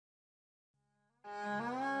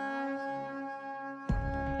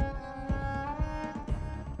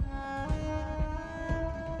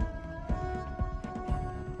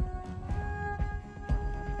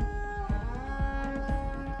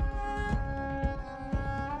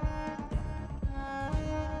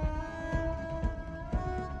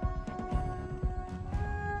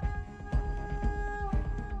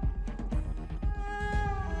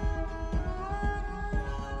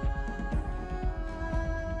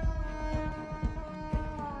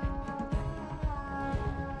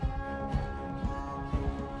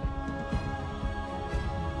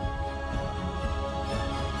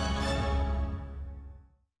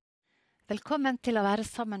Velkommen til å være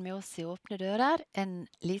sammen med oss i Åpne Dører, en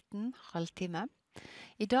liten halvtime.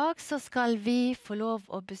 I dag så skal vi få lov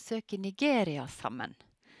å besøke Nigeria sammen.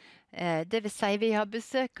 Det vil si, vi har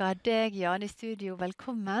besøk av deg, Jan, i studio.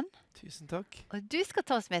 Velkommen. Tusen takk. Og du skal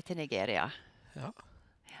ta oss med til Nigeria. Ja.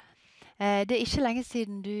 Det er ikke lenge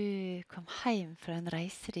siden du kom hjem fra en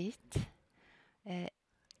reise dit.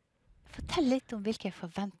 Fortell litt om hvilke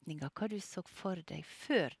forventninger, hva du så for deg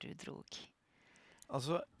før du drog.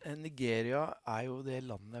 Altså, Nigeria er jo det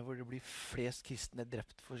landet hvor det blir flest kristne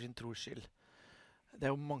drept for sin tros skyld. Det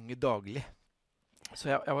er jo mange daglig. Så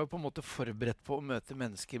jeg var jo på en måte forberedt på å møte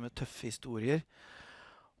mennesker med tøffe historier.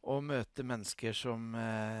 Og møte mennesker som,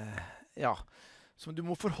 som du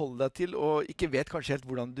må forholde deg til, og ikke vet kanskje helt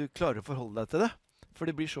hvordan du klarer å forholde deg til det. For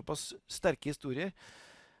det blir såpass sterke historier.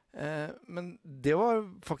 Men det var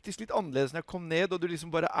faktisk litt annerledes når jeg kom ned, og du liksom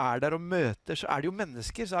bare er der og møter. Så er det jo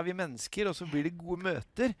mennesker, så er vi mennesker, og så blir det gode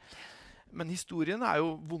møter. Men historien er jo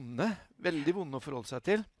vonde, veldig vonde å forholde seg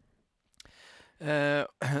til.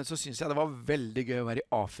 Så synes jeg det var veldig gøy å være i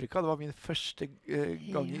Afrika. Det var min første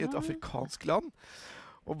gang i et afrikansk land.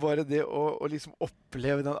 Og bare det å liksom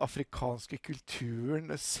oppleve den afrikanske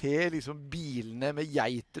kulturen, se liksom bilene med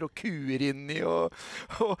geiter og kuer inni, og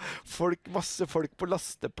masse folk på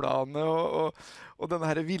lasteplanet, og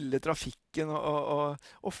denne her ville trafikken,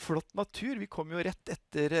 og flott natur. Vi kom jo rett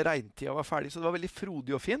etter regntida var ferdig, så det var veldig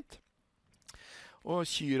frodig og fint. Og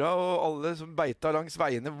kyra og alle som beita langs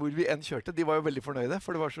veiene hvor vi enn kjørte, de var jo veldig fornøyde,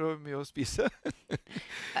 for det var så mye å spise.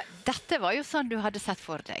 Dette var jo sånn du hadde sett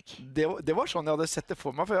for deg. Det var sånn jeg hadde sett det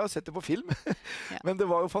for meg, for jeg hadde sett det på film. Men det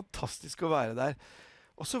var jo fantastisk å være der.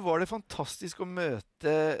 Og så var det fantastisk å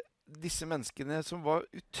møte disse menneskene som var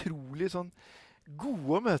utrolig sånn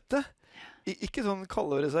gode å møte. Ikke sånn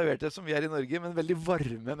kalde og reserverte som vi er i Norge, men veldig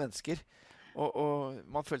varme mennesker. Og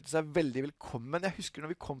man følte seg veldig velkommen. Jeg husker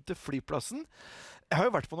når vi kom til flyplassen. Jeg har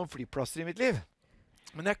jo vært på noen flyplasser i mitt liv.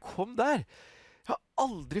 Men når jeg kom der, jeg har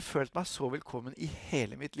aldri følt meg så velkommen i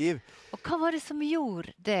hele mitt liv. Og hva var det som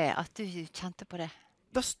gjorde det, at du kjente på det?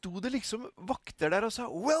 Da sto det liksom vakter der og sa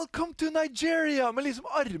 «Welcome to Nigeria!» med liksom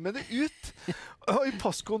armene ut. Og i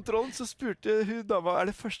passkontrollen så spurte hun dama, er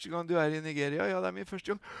det første gang du er i Nigeria? Ja, det er min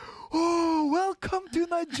første gang. «Oh, welcome to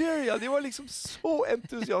Nigeria!» De var liksom så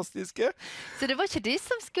entusiastiske. Så det var ikke de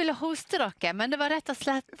som skulle hoste dere, men det var rett og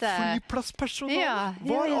slett... Flyplasspersonal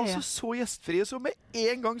var altså så gjestfrie, så med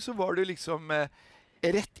en gang så var du liksom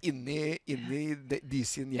rett inn i de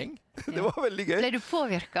sin gjeng. Det var veldig gøy. Ble du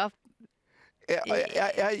påvirket?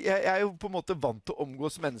 Jeg er jo på en måte vant til å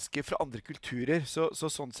omgås mennesker fra andre kulturer, så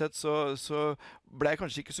sånn sett så ble jeg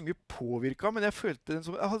kanskje ikke så mye påvirket, men jeg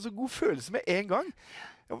hadde så god følelse med en gang.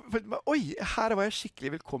 Jeg følte meg, oi, her var jeg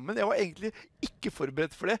skikkelig velkommen. Jeg var egentlig ikke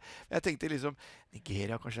forberedt for det. Men jeg tenkte liksom,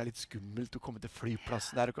 Nigeria kanskje er litt skummelt å komme til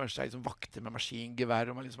flyplassen der, og kanskje det er liksom vakter med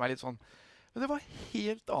maskingevær, og man liksom er litt sånn. Men det var en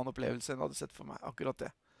helt annen opplevelse enn jeg hadde sett for meg, akkurat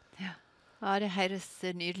det. Ja, det høres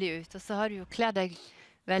nydelig ut. Og så har du jo kledd deg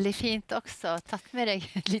veldig fint også, tatt med deg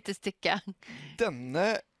et lite stykke. Denne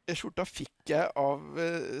skjorta fikk jeg av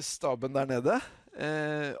staben der nede.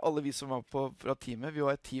 Alle vi som var fra teamet, vi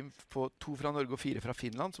var et team på 2 fra Norge og 4 fra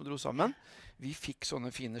Finland som dro sammen. Vi fikk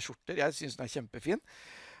sånne fine skjorter. Jeg synes den er kjempefin.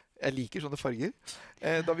 Jeg liker sånne farger.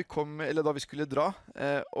 Da vi skulle dra.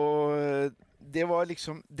 Og det var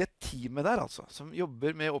liksom det teamet der altså, som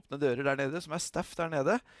jobber med Åpne Dører der nede, som er staff der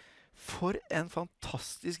nede. For en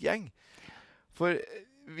fantastisk gjeng. For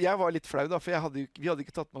jeg var litt flau da, for vi hadde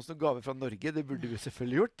ikke tatt med oss noen gave fra Norge, det burde vi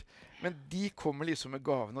selvfølgelig gjort. Men de kommer liksom med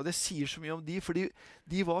gavene, og det sier så mye om de, fordi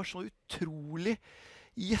de var så utrolig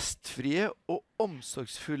gjestfrie og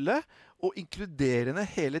omsorgsfulle og inkluderende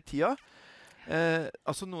hele tida.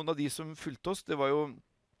 Altså noen av de som fulgte oss, det var jo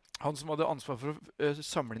han som hadde ansvar for å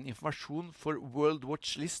samle inn informasjon for World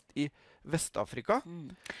Watch List i Vest-Afrika.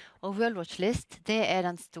 Og World Watch List, det er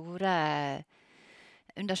den store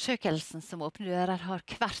undersøkelsen som Åpne Dører har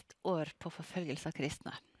hvert år på forfølgelse av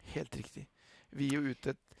kristne. Helt riktig. Vi gir jo ut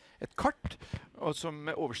et kart og som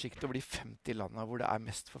med oversikt over de 50 landene hvor det er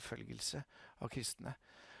mest forfølgelse av kristne.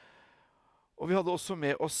 Og vi hadde også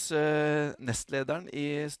med oss nestlederen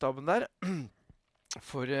i staben der,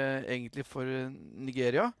 egentlig for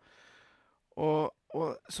Nigeria. Og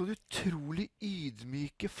så utrolig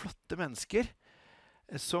ydmyke, flotte mennesker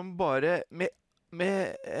som bare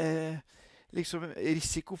med liksom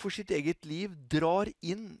risiko for sitt eget liv drar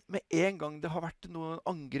inn med en gang det har vært noen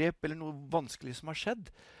angrep eller noe vanskelig som har skjedd,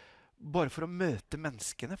 bare for å møte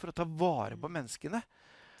menneskene, for å ta vare på menneskene.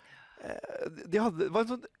 Det var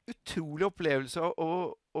en sånn utrolig opplevelse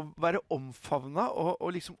å være omfavnet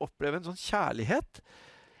og liksom oppleve en sånn kjærlighet.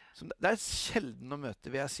 Det er sjelden å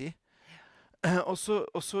møte, vil jeg si.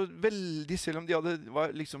 også veldig, selv om de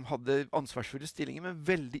hadde ansvarsfulle stillinger, men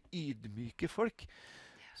veldig ydmyke folk,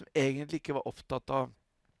 som egentlig ikke var opptatt av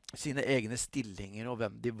sine egne stillinger og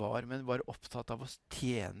hvem de var, men var opptatt av å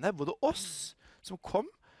tjene både oss som kom,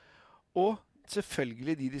 og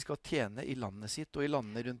selvfølgelig de skal tjene i landet sitt og i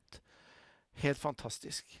landene rundt. Helt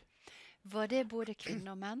fantastisk. Var det både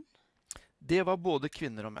kvinner og menn? Det var både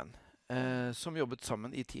kvinner og menn som jobbet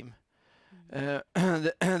sammen i team.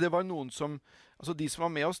 Det var noen som, altså de som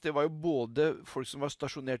var med oss, det var jo både folk som var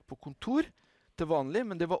stasjonert på kontor til vanlig,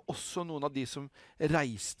 men det var også noen av de som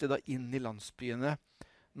reiste da inn i landsbyene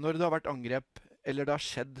når det har vært angrep, eller det har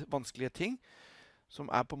skjedd vanskelige ting, som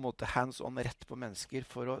på en måte hands on rett på mennesker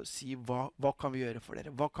for å si hva kan vi gjøre for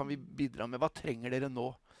dere? Hva kan vi bidra med? Hva trenger dere nå?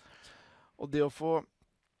 Og det å få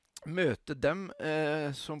møte dem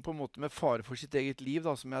som på en måte med fare for sitt eget liv,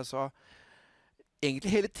 da, som jeg sa,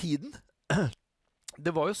 egentlig hele tiden.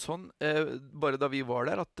 Det var jo sånn, bare da vi var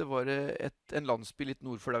der, at det var en landsby litt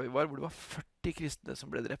nord for der vi var, hvor det var 40 kristne som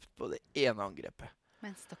ble drept på det ene angrepet.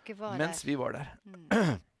 Mens dere var Mens der. vi var der.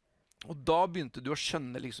 Og da begynte du å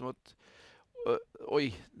skjønne liksom at oi,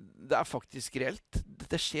 det er faktisk reelt.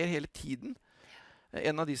 Det skjer hele tiden.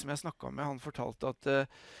 En av de som jeg snakket med, han fortalte at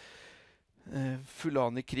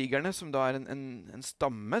Fulani-krigerne, som da er en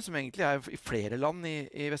stamme, som egentlig er i flere land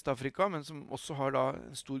i Vest-Afrika, men som også har da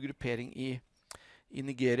en stor gruppering i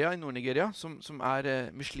Nigeria, i Nord-Nigeria, som er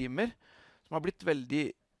muslimer, som har blitt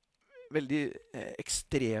veldig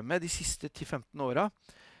ekstreme de siste 10-15 åra,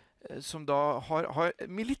 som da har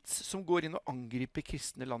milits som går inn og angriper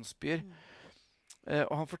kristne landsbyer.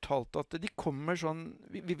 Og han fortalte at de kommer sånn,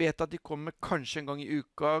 vi vet at de kommer kanskje en gang i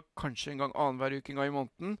uka, kanskje en gang annenhver uke, en gang i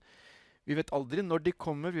måneden. Vi vet aldri når de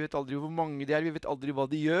kommer, vi vet aldri hvor mange de er, vi vet aldri hva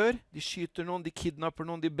de gjør. De skyter noen, de kidnapper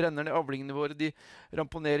noen, de brenner ned avlingene våre, de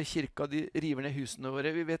ramponerer kirka, de river ned husene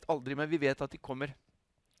våre. Vi vet aldri, men vi vet at de kommer.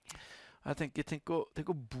 Og jeg tenker,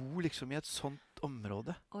 tenk å bo liksom i et sånt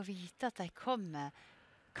område. Og vite at de kommer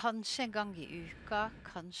kanskje en gang i uka,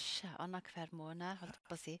 kanskje annenhver måned, holdt jeg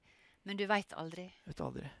på å si. Men du vet aldri. Vet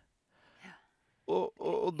aldri. Ja.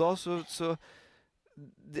 Og da så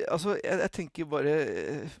altså, jeg tenker bare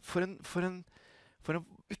for en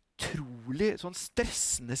utrolig sånn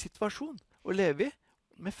stressende situasjon å leve i,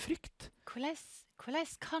 med frykt. Hvordan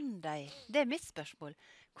kan de, det er mitt spørsmål,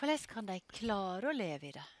 hvordan kan de klare å leve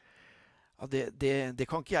i det? Ja, det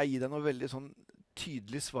kan ikke jeg gi deg noe veldig sånn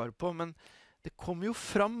tydelig svar på, men det kommer jo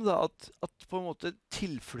fram da at på en måte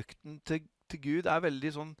tilflukten til Gud er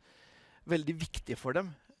veldig viktig for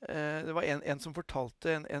dem. Det var en som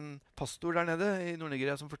fortalte, en pastor der nede i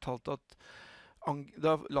Nord-Nigeria, som fortalte at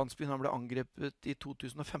da landsbyen ble angrepet i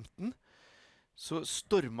 2015, så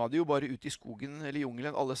storma de jo bare ut i skogen eller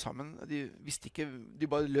jungelen alle sammen. De visste ikke, de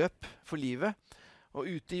bare løp for livet. Og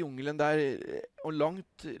ute i jungelen der, og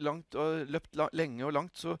langt, og løpt lenge og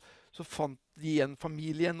langt, så fant de igjen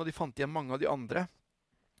familien, og de fant igjen mange av de andre.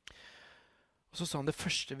 Og så sa han, det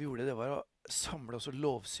første vi gjorde, det var å samle oss og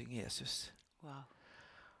lovsynge Jesus. Wow.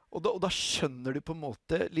 Og da skjønner du på en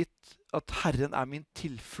måte litt at Herren er min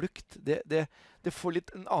tilflukt. Det får litt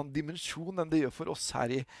en annen dimensjon enn det gjør for oss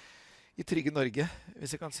her i trygge Norge,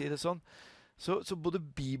 hvis jeg kan si det sånn. Så både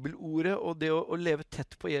bibelordet og det å leve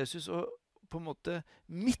tett på Jesus, og på en måte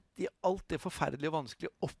midt i alt det forferdelige og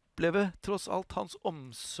vanskelige, oppleve tross alt hans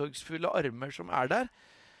omsorgsfulle armer som er der,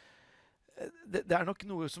 det er nok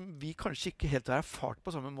noe som vi kanskje ikke helt har erfart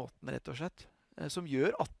på samme måten, rett og slett, som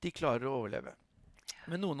gjør at de klarer å overleve.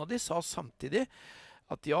 Men noen av de sa samtidig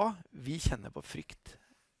at ja, vi kjenner på frykt.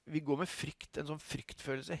 Vi går med frykt, en sånn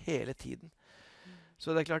fryktfølelse hele tiden.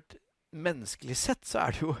 Så det er klart, menneskelig sett så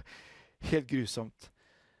er det jo helt grusomt.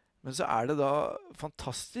 Men så er det da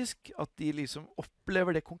fantastisk at de liksom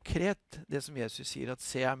opplever det konkret, det som Jesus sier, at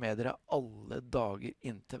se jeg med dere alle dager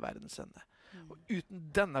inntil verdens ende. Og uten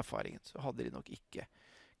den erfaringen så hadde de nok ikke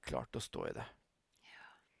klart å stå i det. Ja.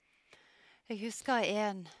 Jeg husker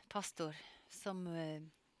en pastor som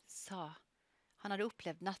sa, han hadde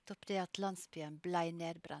opplevd nettopp det at landsbyen ble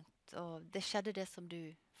nedbrent, og det skjedde det som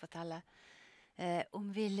du forteller.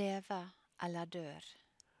 Om vi lever eller dør,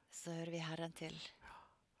 så hører vi Herren til.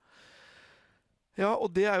 Ja,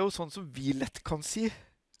 og det er jo sånn som vi lett kan si,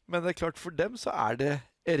 men det er klart for dem så er det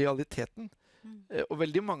realiteten. Og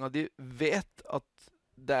veldig mange av de vet at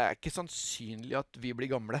det er ikke sannsynlig at vi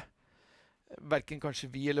blir gamle. Hverken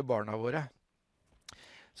kanskje vi eller barna våre.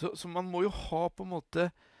 Så man må jo ha på en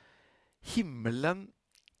måte himmelen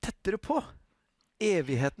tettere på.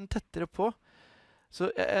 Evigheten tettere på.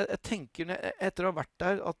 Så jeg tenker etter å ha vært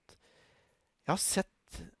der at jeg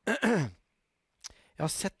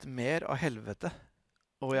har sett mer av helvete.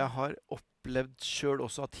 Og jeg har opplevd selv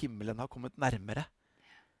også at himmelen har kommet nærmere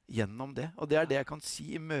gjennom det. Og det er det jeg kan si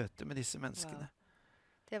i møte med disse menneskene. Wow.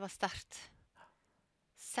 Det var sterkt.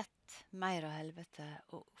 Sett mer av helvete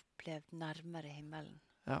og opplevd nærmere himmelen.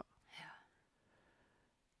 Ja.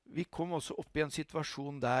 Vi kom også opp i en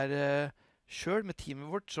situasjon der selv med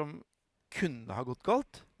teamet vårt som kunne ha gått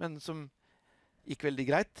galt, men som gikk veldig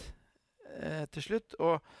greit til slutt.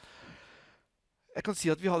 Og jeg kan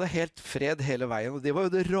si at vi hadde helt fred hele veien, og det var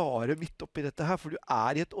jo det rare midt oppi dette her, for du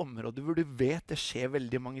er i et område hvor du vet det skjer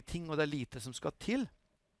veldig mange ting, og det er lite som skal til.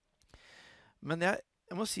 Men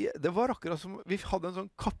jeg må si, det var akkurat som vi hadde en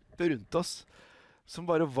sånn kappe rundt oss, som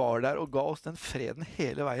bare var der og ga oss den freden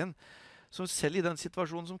hele veien. Så selv i den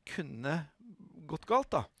situasjonen som kunne gått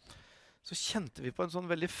galt da, så kjente vi på en sånn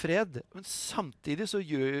veldig fred. Men samtidig så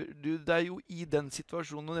gjør du deg jo i den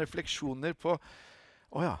situasjonen noen refleksjoner på,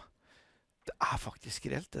 åja, det er faktisk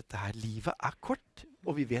reelt, dette her livet er kort,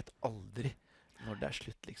 og vi vet aldri når det er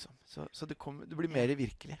slutt liksom. Så det blir mer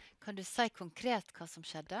virkelig. Kan du si konkret hva som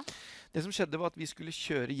skjedde? Det som skjedde var at vi skulle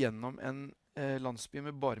kjøre gjennom en landsby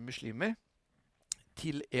med bare muslimer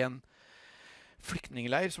til en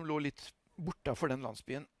flyktningleir som lå litt bortafor den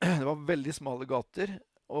landsbyen. Det var veldig smale gater,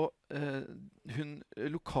 og hun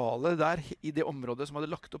lokale der i det området som hadde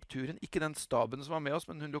lagt opp turen, ikke den staben som var med oss,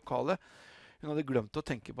 men hun lokale, hun hadde glemt å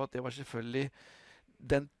tenke på at det var selvfølgelig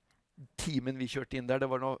den timen vi kjørte inn der, det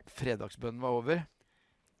var når fredagsbønnen var over.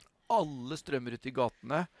 Alle strømmer ut i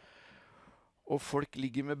gatene, og folk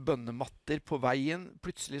ligger med bønnematter på veien.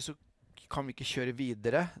 Plutselig så kan vi ikke kjøre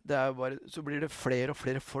videre. Så blir det flere og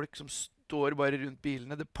flere folk som står bare rundt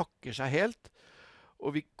bilene. Det pakker seg helt,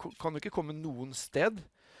 og vi kan jo ikke komme noen sted.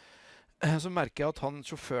 Så merker jeg at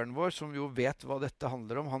sjåføren vår, som jo vet hva dette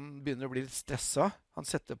handler om, han begynner å bli litt stresset. Han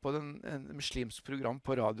setter på en muslimsk program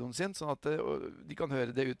på radioen sin, sånn at de kan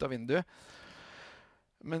høre det ut av vinduet.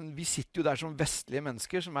 Men vi sitter jo der som vestlige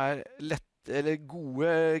mennesker, som er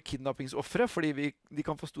gode kidnappingsoffere, fordi de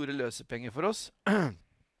kan få store løsepenger for oss.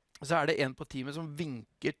 Så er det en på teamet som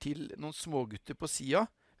vinker til noen smågutter på siden,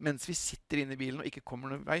 mens vi sitter inne i bilen og ikke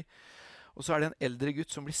kommer noen vei. Og så er det en eldre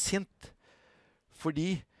gutt som blir sint,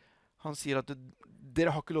 fordi han sier at dere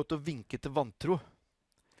har ikke lov til å vinke til vantro.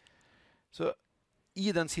 Så i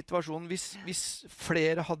den situasjonen, hvis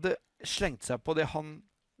flere hadde slengt seg på det han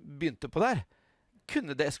begynte på der,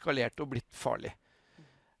 kunne det eskalert og blitt farlig.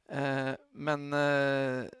 Men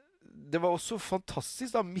det var også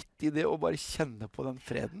fantastisk da, midt i det å bare kjenne på den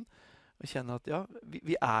freden. Og kjenne at ja,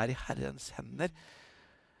 vi er i Herrens hender.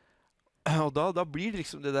 Og da blir det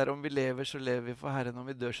liksom det der, om vi lever så lever vi for Herren, om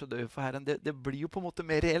vi dør så dør vi for Herren. Det blir jo på en måte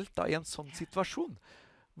mer reelt da, i en sånn situasjon,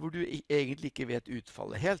 hvor du egentlig ikke vet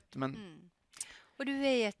utfallet helt. Men Og du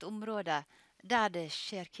er i et område der det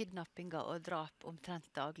skjer kidnappinger og drap omtrent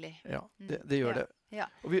daglig. Ja, det gjør det. Ja.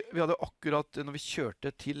 Og vi hadde akkurat, når vi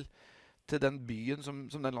kjørte til den byen som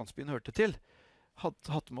den landsbyen hørte til,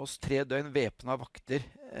 hatt med oss 3 døgn væpna vakter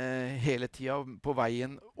hele tida på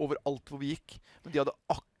veien overalt hvor vi gikk. Men de hadde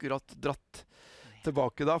akkurat dratt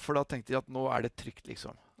tilbake da, for da tenkte de at nå er det trygt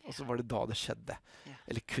liksom. Og så var det da det skjedde. Ja.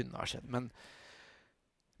 Eller kunne ha skjedd. Men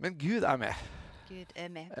Gud er med. Gud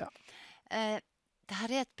er med. Ja. Dette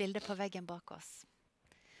er et bilde på veggen bak oss.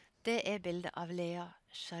 Det er bildet av Lea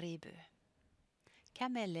Sharibu.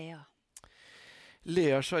 Hvem er Lea?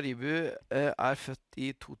 Lea Sharibu er født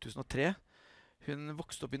i 2003. Hun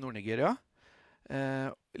vokste opp i Nord-Nigeria,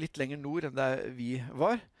 litt lenger nord enn der vi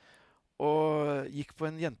var, og gikk på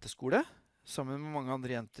en jenteskole sammen med mange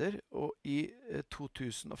andre jenter. Og i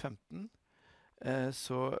 2018,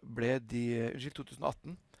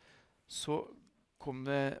 så kom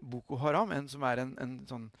det Boko Haram, som er en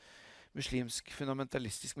sånn muslimsk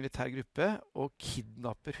fundamentalistisk militær gruppe, og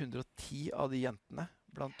kidnapper 110 av de jentene,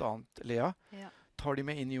 blant annet Lea. Ja. Tar de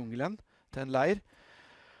med inn i jungelen til en leir.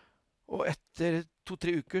 Og etter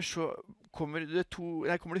 2-3 uker så kommer det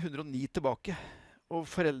 109 tilbake. Og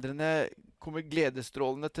foreldrene kommer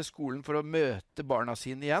gledesstrålende til skolen for å møte barna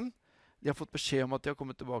sine igjen. De har fått beskjed om at de har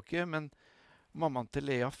kommet tilbake, men mammaen til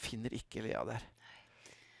Lea finner ikke Lea der.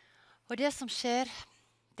 Og det som skjer,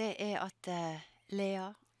 det er at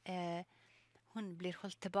Lea, hun blir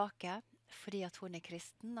holdt tilbake fordi at hun er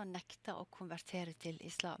kristen og nekter å konvertere til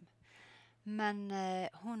islam. Men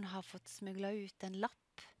hun har fått smuglet ut en lapp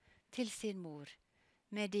til sin mor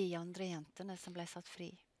med de andre jentene som ble satt fri.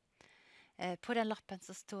 På den lappen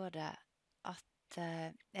så står det at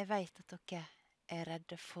jeg vet at dere er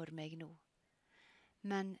redde for meg nå.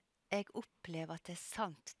 Men jeg opplever at det er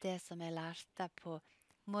sant det som jeg lærte på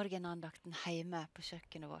morgenandakten hjemme på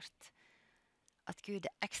kjøkkenet vårt. At Gud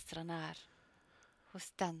er ekstra nær hos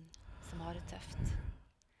den som har det tøft.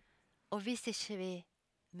 Og hvis ikke vi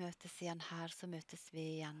møtes igjen her, så møtes vi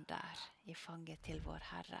igjen der, i fanget til vår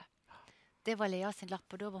Herre. Det var Lea sin lapp,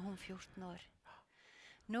 og da var hun 14 år.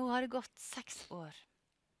 Nå har det gått 6 år,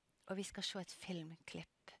 og vi skal se et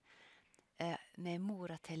filmklipp med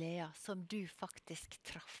mora til Lea, som du faktisk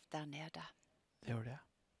traff der nede. Det gjør det.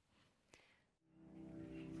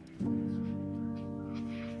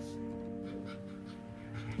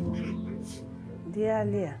 Dear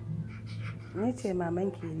Leah, ni ce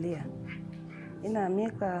mamanki Leah. Ina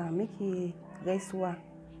mika miki gaisuwa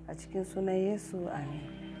a cikin sunan Yesu, amin.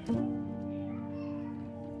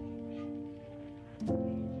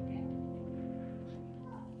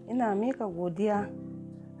 Ina mika godiya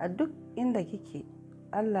a duk inda kike,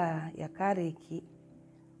 Allah ya kare ki.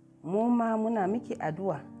 Mu ma muna miki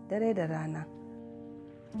addu'a dare da rana.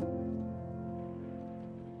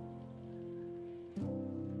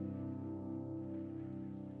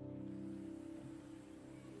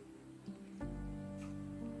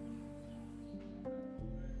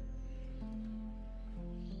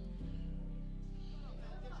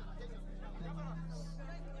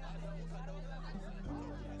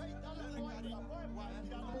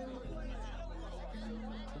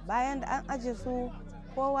 Bayan da an aje su,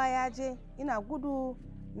 kowa ya je, ina gudu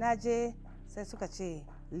na je, sai suka ce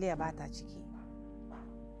Liya ba ta ciki,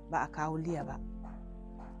 ba a kawo Liya ba.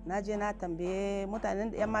 Na je na tambaye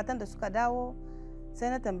mutanen 'yan matan da suka dawo, sai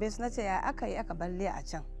na tambaye su na ce ya aka yi aka bar Liya a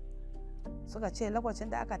can. Suka ce lokacin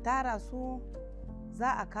da aka tara su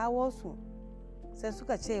za a kawo su, sai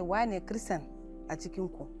suka ce wane Christian a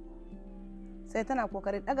cikinku. Sai tana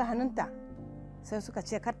kokari daga hannunta, sai suka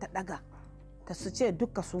ce kar ta daga, ta su ce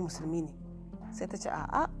dukka su musulmi ne. Sai ta ce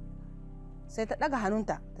a'a, sai ta daga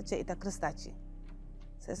hannunta ta ce ita Krista ce.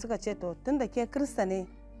 Sai suka ce to tun da ke Krista ne,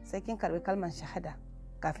 sai kin karbi kalmar shahada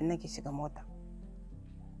kafin nake shiga mota.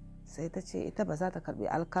 Sai ta ce ita ba za ta karbi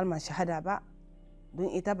kalmar shahada ba, don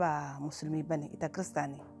ita ba musulmi ba ne, ita Krista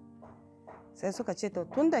ne. Sai suka ce to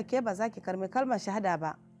tun da ke ba za ki karbi kalmar shahada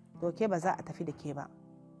ba, to ke ba za a tafi da ke ba,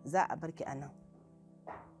 za a bar ki a nan.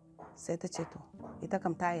 Sai ta ce to ita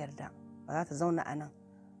kam ta yarda ba za ta zauna a nan,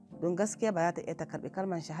 don gaskiya ba za ta iya ta karbi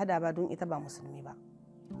kalmar shahada ba, don ita ba musulmi ba.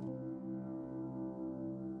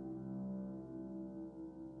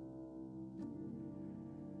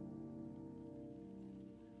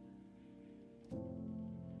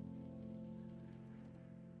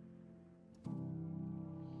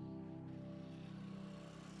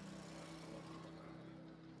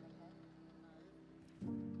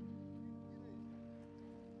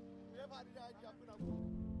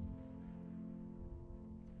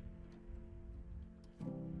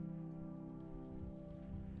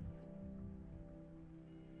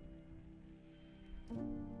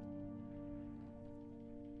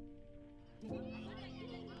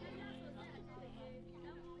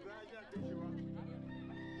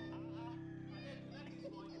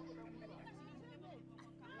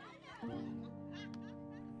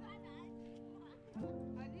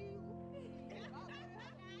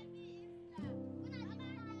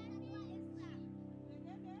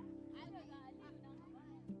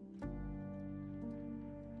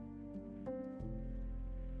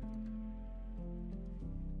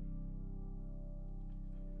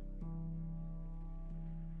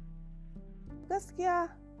 Gaskiya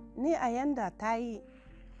ni a yanda ta yi,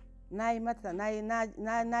 na yi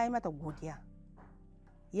mata godiya.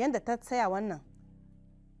 Yanda ta tsaya wannan,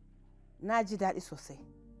 na ji daɗi sosai.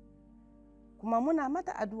 Kuma muna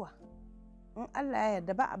mata addu'a, in Allah ya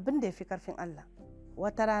yarda ba abin da ya fi ƙarfin Allah,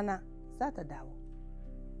 wata rana za ta dawo.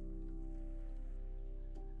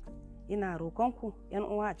 Ina roƙonku 'yan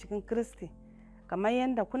uwa a cikin Kiristi, kamar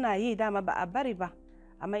yadda kuna yi dama ba a bari ba,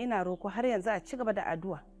 amma ina roƙo har yanzu a ci gaba da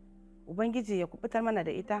addu'a. Ubangiji ya kubutar mana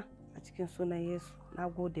da ita a cikin sunan Yesu. Na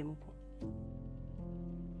gode muku.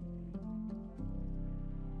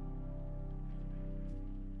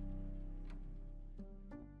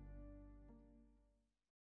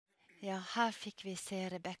 Ja, her fikk vi se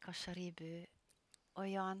Rebekka Sharibu. Og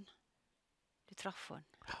Jan, du traff henne.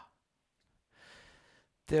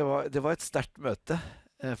 Det var et sterkt møte,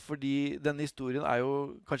 fordi denne historien er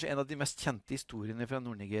jo kanskje en av de mest kjente historiene fra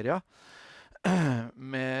Nord-Nigeria.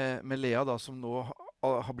 Med Lea da, som nå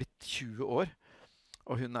har blitt 20 år,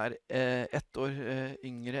 og hun er 1 år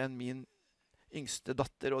yngre enn min yngste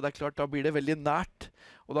datter, og det er klart, da blir det veldig nært,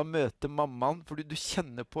 og da møter mammaen, for du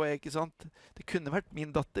kjenner på, ikke sant? Det kunne vært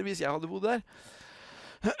min datter hvis jeg hadde bodd der.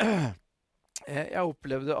 Jeg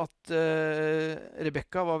opplevde at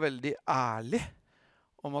Rebekka var veldig ærlig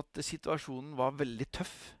om at situasjonen var veldig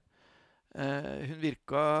tøff. Hun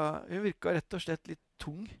virka rett og slett litt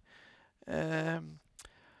tung,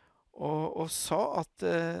 og sa at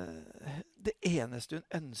det eneste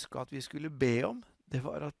hun ønsket at vi skulle be om, det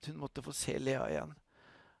var at hun måtte få se Lea igjen.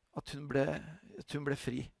 At hun ble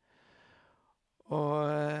fri. Og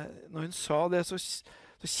når hun sa det, så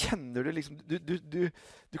kjenner du liksom,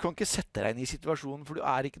 du kan ikke sette deg inn i situasjonen, for du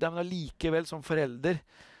er ikke der, men allikevel som forelder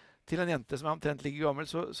til en jente som er omtrent like gammel,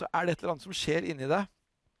 så er det et eller annet som skjer inni deg.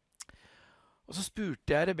 Og så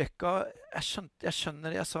spurte jeg Rebekka, jeg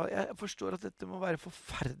forstår at dette må være en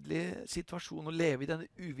forferdelig situasjon å leve i denne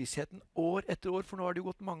uvissheten år etter år, for nå har det jo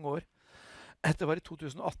gått mange år. Dette var i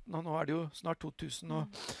 2018, og nå er det jo snart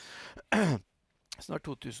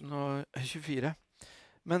 2024.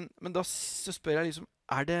 Men da så spør jeg liksom,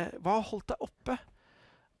 hva har holdt deg oppe?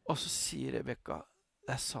 Og så sier Rebekka,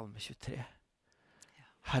 det er Salme 23.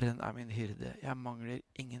 Herren er min hyrde, jeg mangler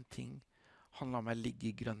ingenting. Han lar meg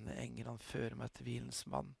ligge i grønne enger, han fører meg til hvilens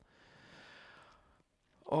vann.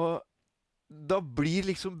 Og da blir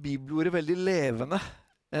liksom bibelordet veldig levende.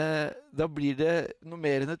 Da blir det noe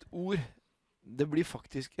mer enn et ord. Det blir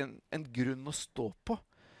faktisk en grunn å stå på.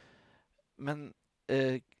 Men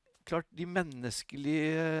klart, de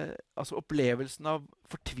menneskelige opplevelsen av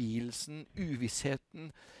fortvilelsen,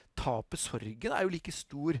 uvissheten, tapet, sorgen er jo like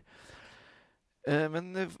stor.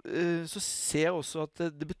 Men så ser jeg også at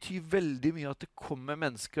det betyr veldig mye at det kommer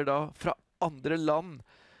mennesker da fra andre land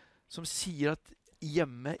som sier at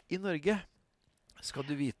hjemme i Norge, skal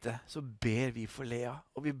du vite, så ber vi for Lea,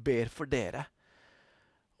 og vi ber for dere.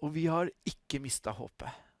 Og vi har ikke mistet håpet.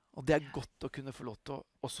 Og det er godt å kunne få lov til å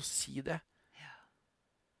også si det. Ja.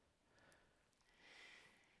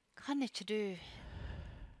 Kan ikke du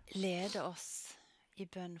lede oss i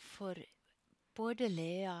bønn for både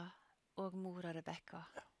Lea og mora Rebekka?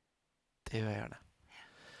 Ja, det gjør jeg gjerne.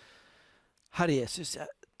 Herre Jesus, jeg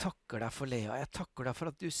takker deg for Lea. Jeg takker deg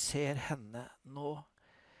for at du ser henne nå.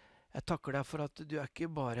 Jeg takker deg for at du er ikke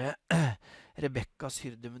bare Rebekkas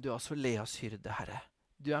hyrde, men du er også Leas hyrde, Herre.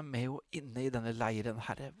 Du er med og inne i denne leiren,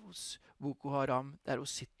 Herre, hos Boko Haram, der hun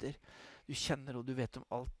sitter. Du kjenner og du vet om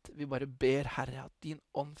alt. Vi bare ber, Herre, at din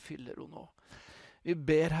ånd fyller henne nå. Vi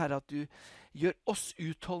ber, Herre, at du gjør oss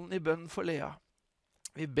utholdende i bønnen for Lea.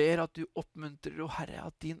 Vi ber at du oppmuntrer henne, Herre,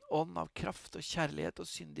 at din ånd av kraft og kjærlighet og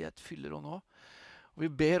syndighet fyller henne nå. Og vi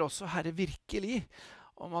ber også, Herre, virkelig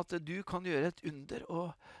om at du kan gjøre et under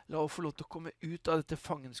og la henne få lov til å komme ut av dette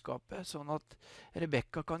fangenskapet, sånn at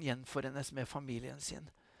Rebekka kan gjenforenes med familien sin.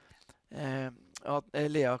 At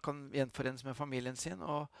Lea kan gjenforenes med familien sin,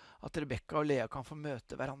 og at Rebekka og Lea kan få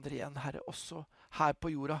møte hverandre igjen, Herre, også her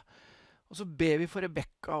på jorda. Og så ber vi for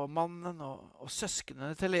Rebekka og mannen og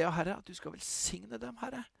søsknene til Lea, Herre, at du skal velsigne dem,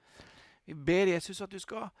 Herre. Vi ber Jesus at du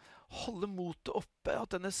skal holde motet oppe,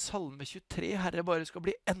 at denne salme 23, Herre, bare skal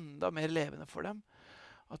bli enda mer levende for dem.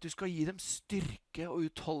 At du skal gi dem styrke og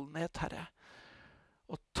utholdenhet, Herre.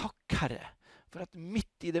 Og takk, Herre, for at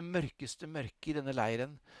midt i det mørkeste mørket i denne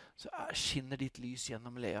leiren, så skinner ditt lys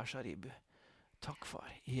gjennom Lea Sharibu. Takk, far,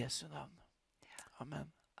 i Jesu navn. Amen.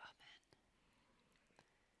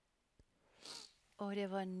 Og det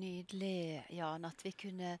var nydelig, Jan, at vi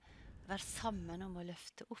kunne være sammen om å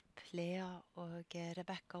løfte opp Lea og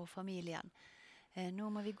Rebekka og familien. Nå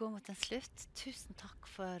må vi gå mot en slutt. Tusen takk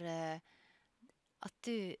for at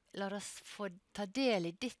du lar oss få ta del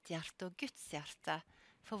i ditt hjerte og Guds hjerte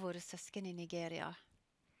for våre søsken i Nigeria.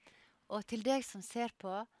 Og til deg som ser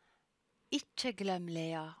på, ikke glem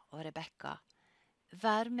Lea og Rebekka.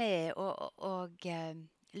 Vær med og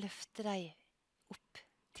løfte deg opp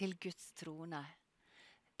til Guds trone.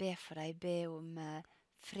 Be for deg, be om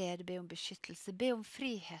fred, be om beskyttelse, be om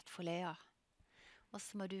frihet for Lea. Og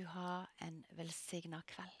så må du ha en velsignet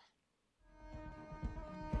kveld.